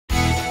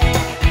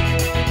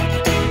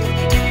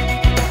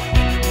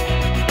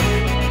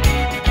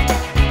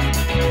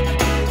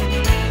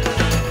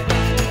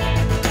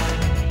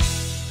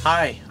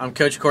Hi, I'm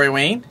Coach Corey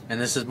Wayne,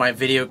 and this is my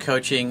video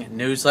coaching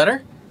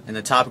newsletter. And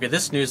the topic of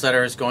this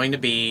newsletter is going to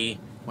be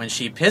when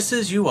she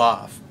pisses you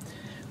off.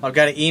 I've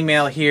got an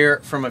email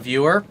here from a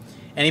viewer,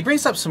 and he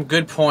brings up some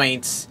good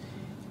points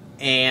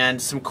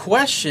and some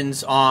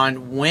questions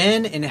on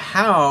when and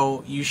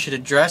how you should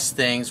address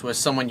things with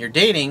someone you're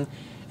dating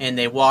and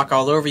they walk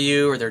all over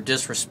you or they're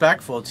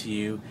disrespectful to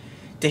you,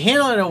 to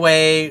handle it in a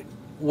way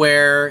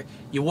where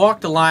you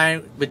walk the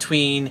line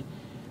between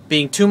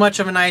being too much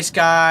of a nice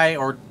guy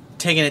or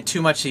taking it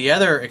too much to the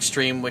other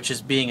extreme, which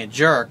is being a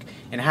jerk,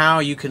 and how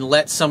you can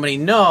let somebody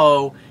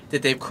know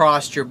that they've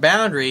crossed your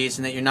boundaries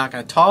and that you're not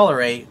going to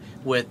tolerate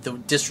with the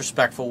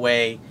disrespectful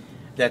way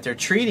that they're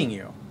treating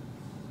you.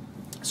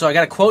 So I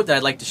got a quote that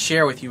I'd like to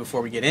share with you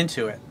before we get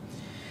into it.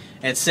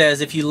 And it says,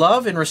 "If you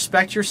love and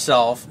respect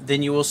yourself,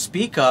 then you will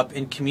speak up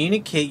and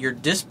communicate your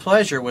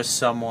displeasure with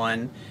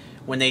someone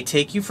when they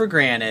take you for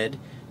granted,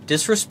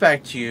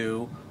 disrespect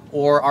you,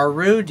 or are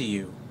rude to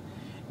you.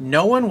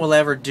 No one will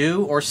ever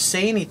do or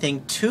say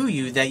anything to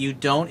you that you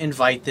don't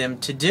invite them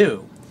to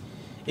do.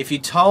 If you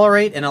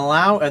tolerate and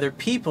allow other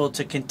people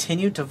to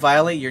continue to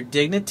violate your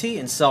dignity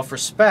and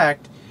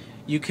self-respect,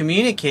 you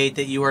communicate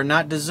that you are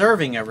not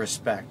deserving of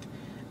respect.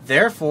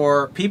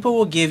 Therefore, people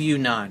will give you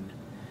none.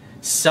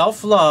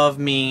 Self-love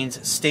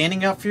means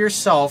standing up for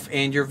yourself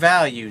and your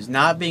values,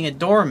 not being a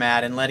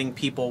doormat and letting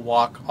people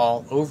walk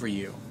all over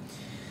you."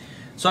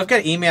 So I've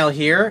got an email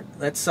here.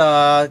 Let's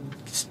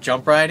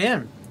jump right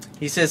in.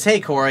 He says, "Hey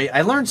Corey,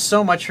 I learned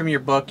so much from your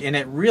book, and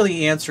it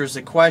really answers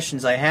the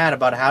questions I had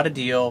about how to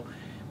deal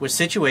with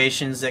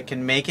situations that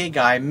can make a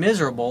guy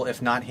miserable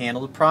if not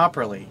handled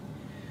properly.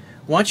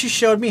 Once you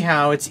showed me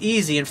how, it's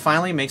easy and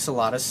finally makes a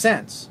lot of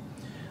sense.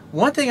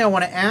 One thing I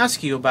want to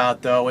ask you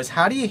about, though, is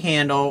how do you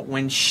handle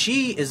when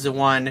she is the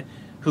one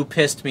who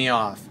pissed me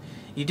off?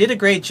 You did a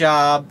great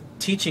job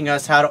teaching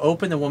us how to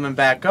open the woman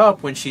back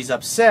up when she's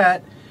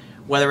upset,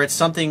 whether it's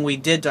something we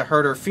did to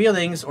hurt her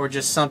feelings or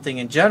just something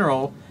in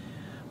general.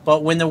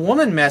 But when the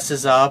woman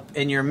messes up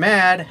and you're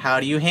mad,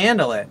 how do you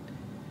handle it?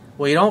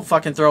 Well, you don't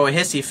fucking throw a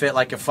hissy fit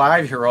like a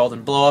 5-year-old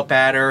and blow up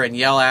at her and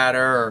yell at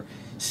her or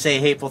say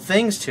hateful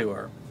things to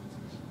her."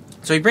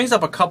 So he brings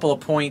up a couple of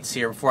points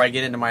here before I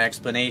get into my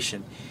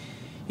explanation.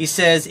 He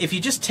says, "If you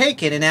just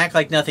take it and act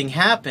like nothing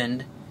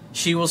happened,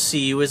 she will see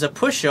you as a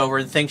pushover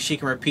and think she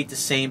can repeat the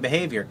same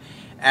behavior."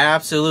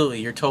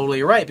 Absolutely, you're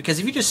totally right. Because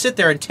if you just sit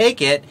there and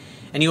take it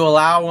and you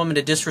allow a woman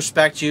to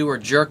disrespect you or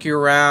jerk you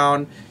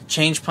around,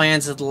 change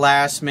plans at the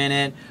last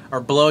minute, or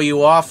blow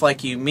you off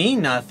like you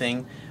mean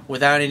nothing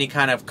without any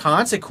kind of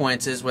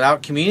consequences,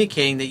 without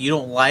communicating that you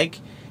don't like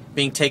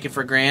being taken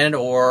for granted,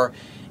 or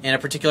in a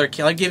particular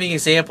case, I'll give you an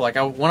example. Like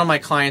one of my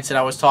clients that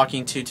I was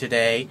talking to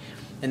today,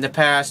 in the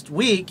past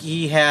week,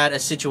 he had a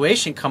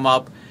situation come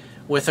up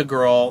with a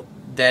girl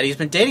that he's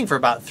been dating for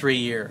about 3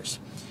 years.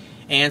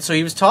 And so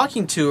he was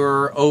talking to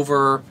her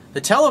over the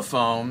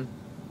telephone,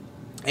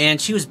 and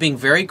she was being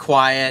very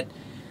quiet,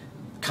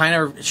 kind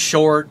of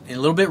short and a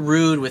little bit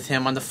rude with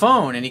him on the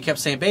phone. And he kept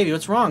saying, "Baby,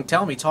 what's wrong?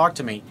 Tell me, talk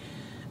to me."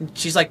 And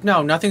she's like,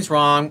 "No, nothing's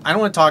wrong. I don't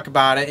want to talk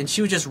about it." And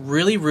she was just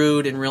really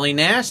rude and really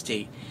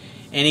nasty.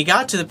 And he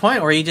got to the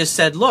point where he just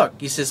said, "Look,"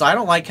 he says, "I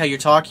don't like how you're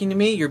talking to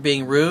me. You're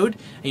being rude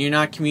and you're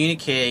not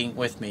communicating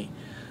with me.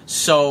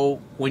 So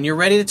when you're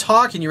ready to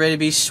talk and you're ready to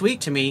be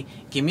sweet to me,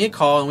 give me a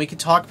call and we can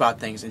talk about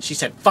things." And she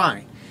said,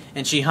 "Fine."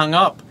 And she hung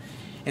up.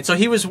 And so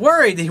he was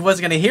worried that he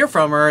wasn't going to hear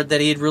from her, that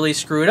he had really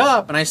screwed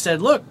up. And I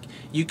said, "Look,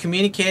 you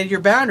communicated your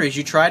boundaries.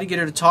 You tried to get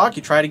her to talk.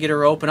 You tried to get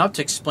her to open up,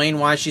 to explain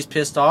why she's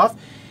pissed off.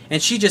 And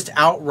she just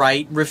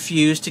outright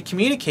refused to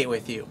communicate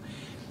with you.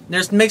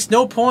 There's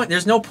no point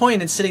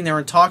in sitting there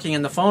and talking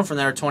on the phone for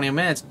another 20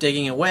 minutes,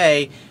 digging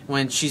away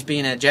when she's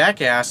being a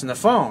jackass on the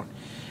phone.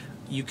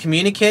 You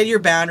communicated your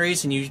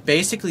boundaries, and you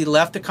basically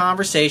left the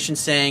conversation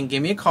saying,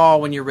 'Give me a call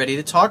when you're ready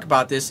to talk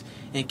about this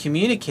and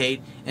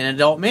communicate in an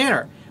adult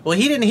manner.'" Well,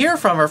 he didn't hear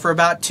from her for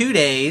about 2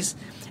 days,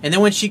 and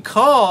then when she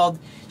called,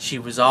 she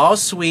was all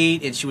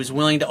sweet, and she was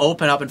willing to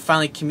open up and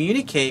finally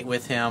communicate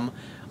with him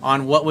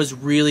on what was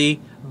really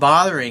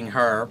bothering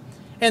her,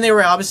 and they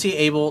were obviously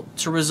able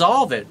to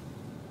resolve it.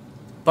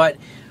 But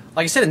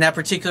like I said, in that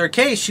particular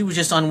case, she was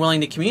just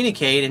unwilling to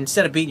communicate, and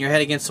instead of beating your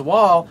head against the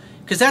wall,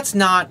 because that's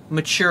not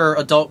mature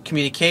adult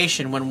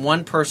communication when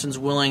one person's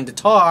willing to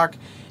talk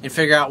and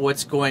figure out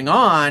what's going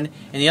on,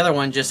 and the other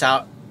one just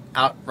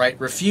outright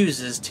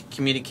refuses to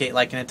communicate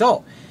like an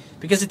adult.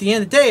 Because at the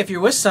end of the day, if you're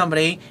with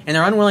somebody and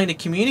they're unwilling to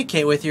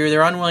communicate with you,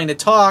 they're unwilling to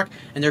talk,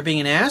 and they're being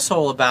an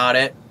asshole about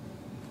it,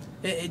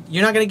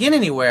 you're not going to get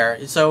anywhere.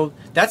 So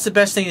that's the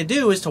best thing to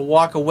do, is to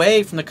walk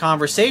away from the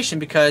conversation,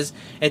 because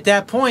at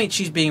that point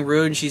she's being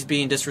rude and she's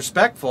being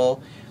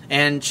disrespectful,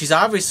 and she's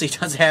obviously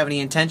doesn't have any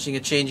intention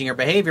of changing her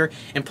behavior,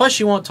 and plus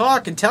she won't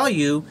talk and tell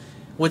you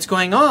what's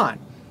going on.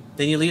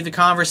 Then you leave the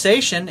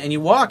conversation and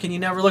you walk and you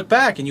never look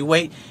back and you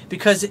wait,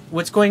 because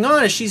what's going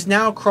on is she's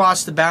now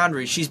crossed the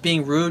boundary. She's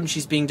being rude and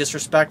she's being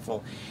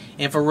disrespectful.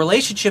 And if a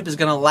relationship is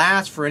going to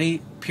last for any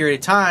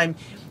period of time,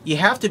 you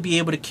have to be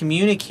able to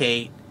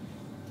communicate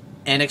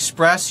and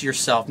express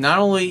yourself. Not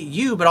only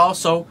you, but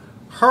also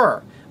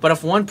her. But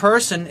if one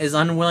person is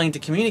unwilling to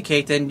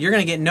communicate, then you're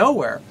going to get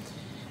nowhere.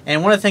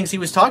 And one of the things he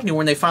was talking to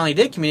when they finally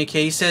did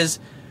communicate, he says,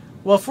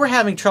 well, if we're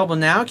having trouble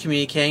now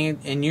communicating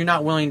and you're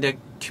not willing to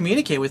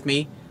communicate with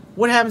me,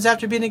 what happens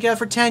after being together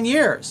for 10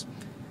 years?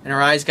 And her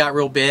eyes got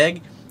real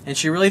big, and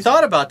she really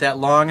thought about that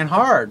long and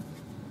hard.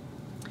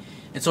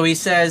 And so he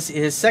says,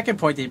 his second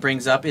point that he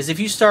brings up is if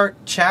you start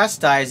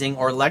chastising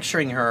or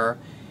lecturing her,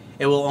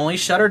 it will only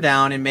shut her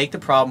down and make the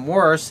problem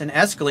worse and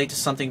escalate to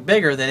something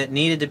bigger than it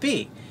needed to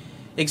be.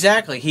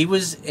 Exactly. He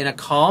was in a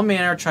calm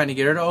manner trying to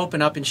get her to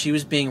open up, and she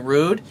was being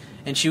rude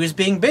and she was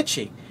being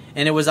bitchy.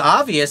 And it was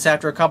obvious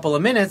after a couple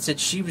of minutes that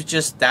she was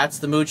just, that's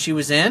the mood she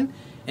was in,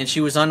 and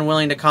she was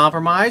unwilling to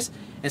compromise.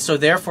 And so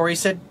therefore he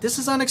said, this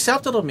is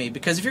unacceptable to me,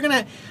 because if you're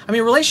going to, I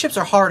mean, relationships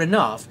are hard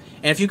enough.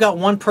 And if you've got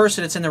one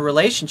person that's in the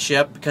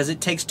relationship, because it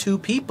takes two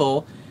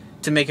people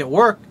to make it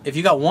work, if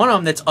you got one of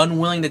them that's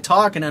unwilling to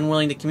talk and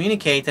unwilling to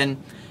communicate,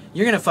 then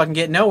you're going to fucking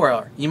get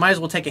nowhere. You might as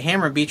well take a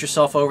hammer and beat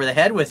yourself over the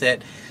head with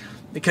it,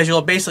 because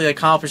you'll basically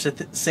accomplish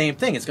the same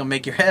thing. It's going to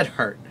make your head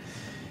hurt.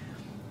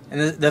 And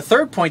the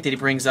third point that he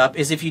brings up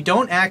is if you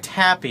don't act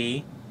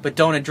happy but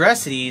don't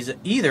address it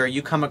either,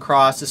 you come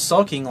across as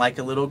sulking like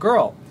a little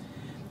girl.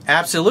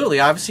 Absolutely.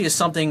 Obviously, if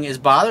something is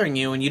bothering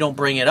you and you don't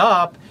bring it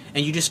up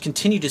and you just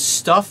continue to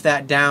stuff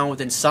that down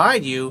within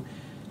inside you,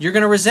 you're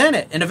going to resent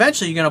it. And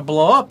eventually you're going to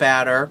blow up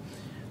at her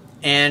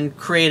and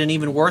create an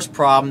even worse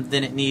problem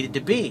than it needed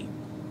to be.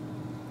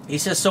 He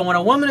says, so when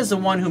a woman is the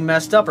one who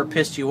messed up or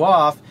pissed you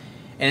off,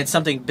 and it's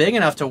something big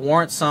enough to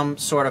warrant some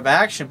sort of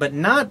action, but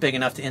not big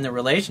enough to end the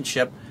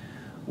relationship,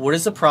 what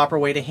is the proper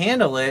way to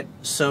handle it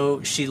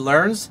so she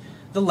learns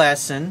the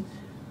lesson,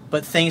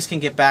 but things can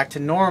get back to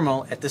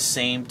normal at the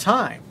same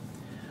time?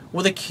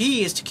 Well, the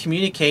key is to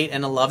communicate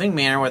in a loving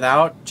manner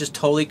without just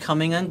totally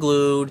coming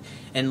unglued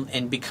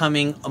and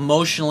becoming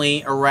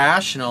emotionally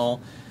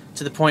irrational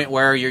to the point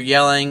where you're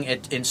yelling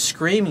and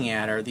screaming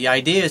at her. The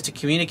idea is to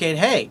communicate,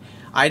 hey,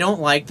 I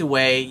don't like the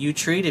way you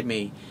treated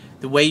me.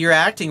 The way you're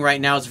acting right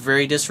now is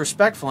very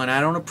disrespectful, and I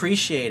don't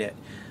appreciate it.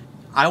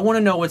 I want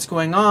to know what's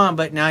going on,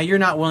 but now you're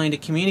not willing to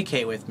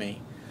communicate with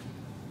me.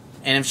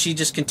 And if she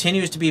just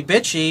continues to be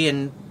bitchy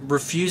and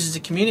refuses to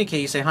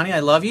communicate, you say, honey, I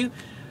love you,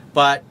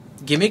 but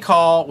give me a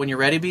call when you're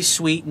ready to be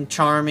sweet and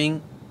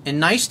charming and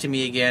nice to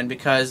me again,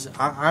 because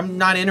I'm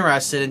not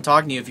interested in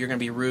talking to you if you're going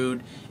to be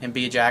rude and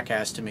be a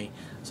jackass to me.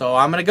 So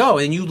I'm going to go.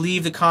 And you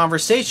leave the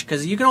conversation,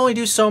 because you can only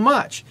do so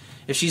much.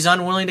 If she's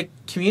unwilling to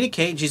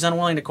communicate and she's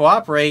unwilling to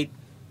cooperate,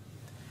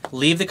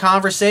 leave the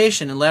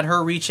conversation and let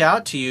her reach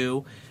out to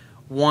you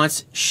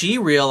once she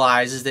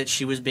realizes that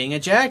she was being a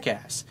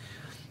jackass.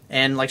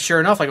 And like, sure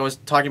enough, like I was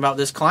talking about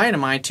this client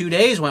of mine, 2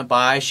 days went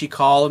by, she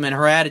called him, and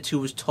her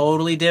attitude was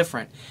totally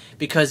different.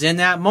 Because in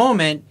that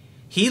moment,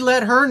 he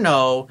let her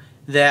know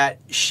that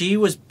she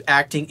was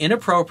acting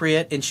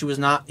inappropriate and he was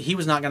not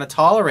going to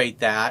tolerate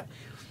that.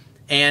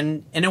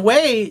 And in a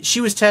way,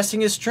 she was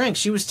testing his strength.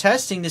 She was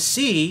testing to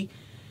see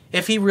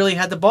if he really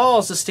had the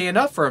balls to stand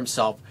up for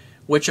himself,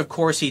 which of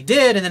course he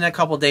did. And then a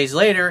couple days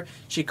later,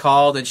 she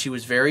called and she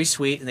was very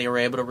sweet and they were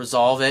able to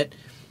resolve it.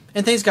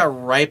 And things got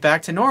right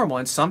back to normal.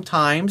 And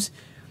sometimes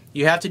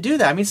you have to do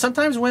that. I mean,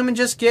 sometimes women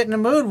just get in a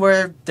mood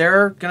where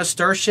they're going to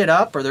stir shit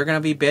up or they're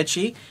going to be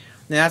bitchy.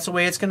 And that's the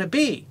way it's going to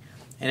be.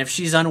 And if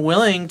she's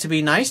unwilling to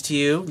be nice to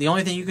you, the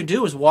only thing you can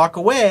do is walk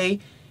away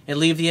and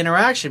leave the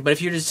interaction. But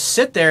if you just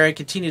sit there and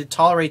continue to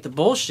tolerate the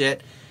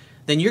bullshit,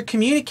 then you're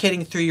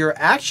communicating through your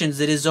actions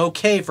that it's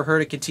okay for her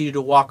to continue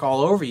to walk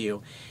all over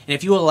you. And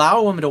if you allow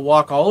a woman to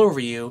walk all over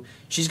you,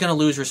 she's going to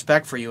lose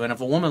respect for you. And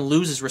if a woman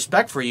loses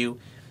respect for you,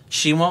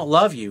 she won't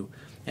love you.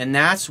 And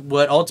that's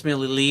what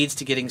ultimately leads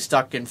to getting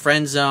stuck in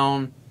friend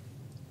zone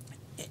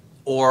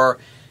or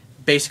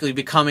basically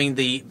becoming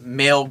the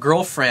male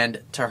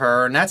girlfriend to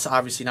her. And that's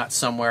obviously not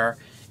somewhere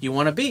you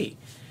want to be.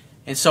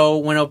 And so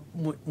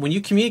when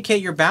you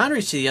communicate your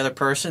boundaries to the other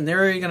person,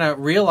 they're going to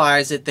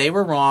realize that they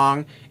were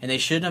wrong and they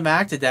shouldn't have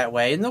acted that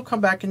way. And they'll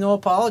come back and they'll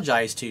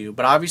apologize to you.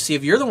 But obviously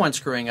if you're the one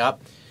screwing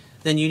up,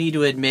 then you need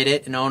to admit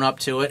it and own up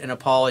to it and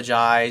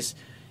apologize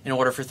in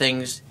order for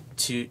things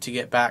to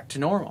get back to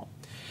normal.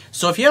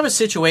 So if you have a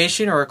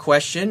situation or a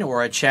question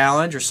or a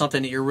challenge or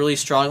something that you're really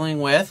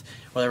struggling with,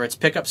 whether it's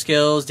pickup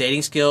skills,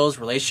 dating skills,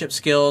 relationship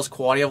skills,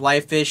 quality of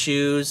life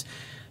issues,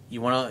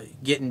 you want to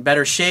get in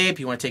better shape,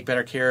 you want to take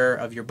better care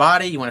of your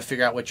body, you want to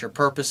figure out what your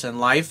purpose in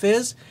life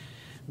is,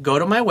 go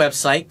to my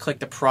website, click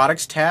the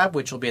products tab,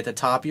 which will be at the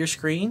top of your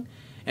screen,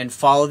 and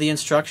follow the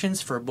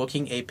instructions for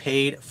booking a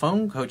paid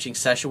phone coaching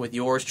session with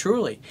yours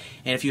truly.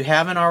 And if you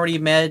haven't already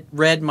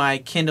read my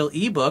Kindle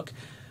ebook,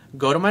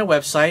 go to my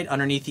website.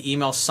 Underneath the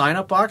email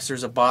sign-up box,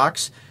 there's a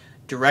box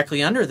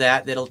directly under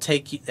that that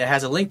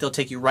has a link that'll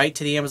take you right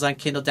to the Amazon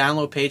Kindle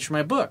download page for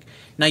my book.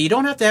 Now, you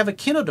don't have to have a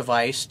Kindle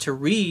device to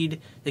read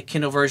the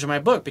Kindle version of my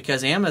book,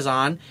 because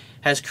Amazon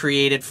has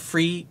created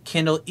free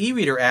Kindle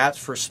e-reader apps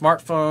for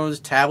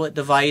smartphones, tablet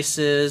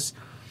devices,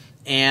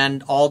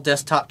 and all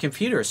desktop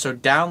computers. So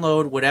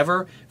download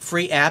whatever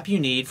free app you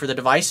need for the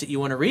device that you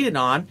want to read it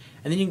on,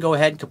 and then you can go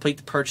ahead and complete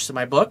the purchase of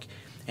my book.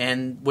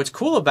 And what's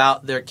cool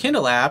about their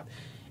Kindle app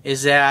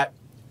is that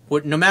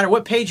no matter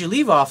what page you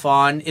leave off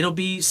on, it'll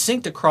be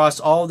synced across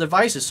all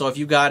devices. So if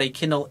you got a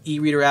Kindle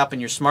e-reader app in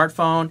your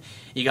smartphone,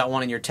 you got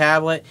one on your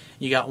tablet,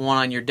 you got one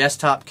on your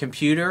desktop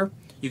computer,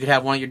 you could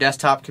have one on your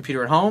desktop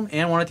computer at home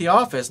and one at the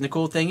office. And the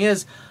cool thing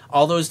is,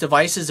 all those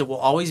devices, it will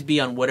always be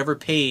on whatever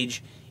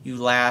page you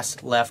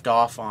last left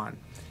off on.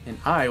 And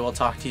I will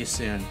talk to you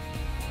soon.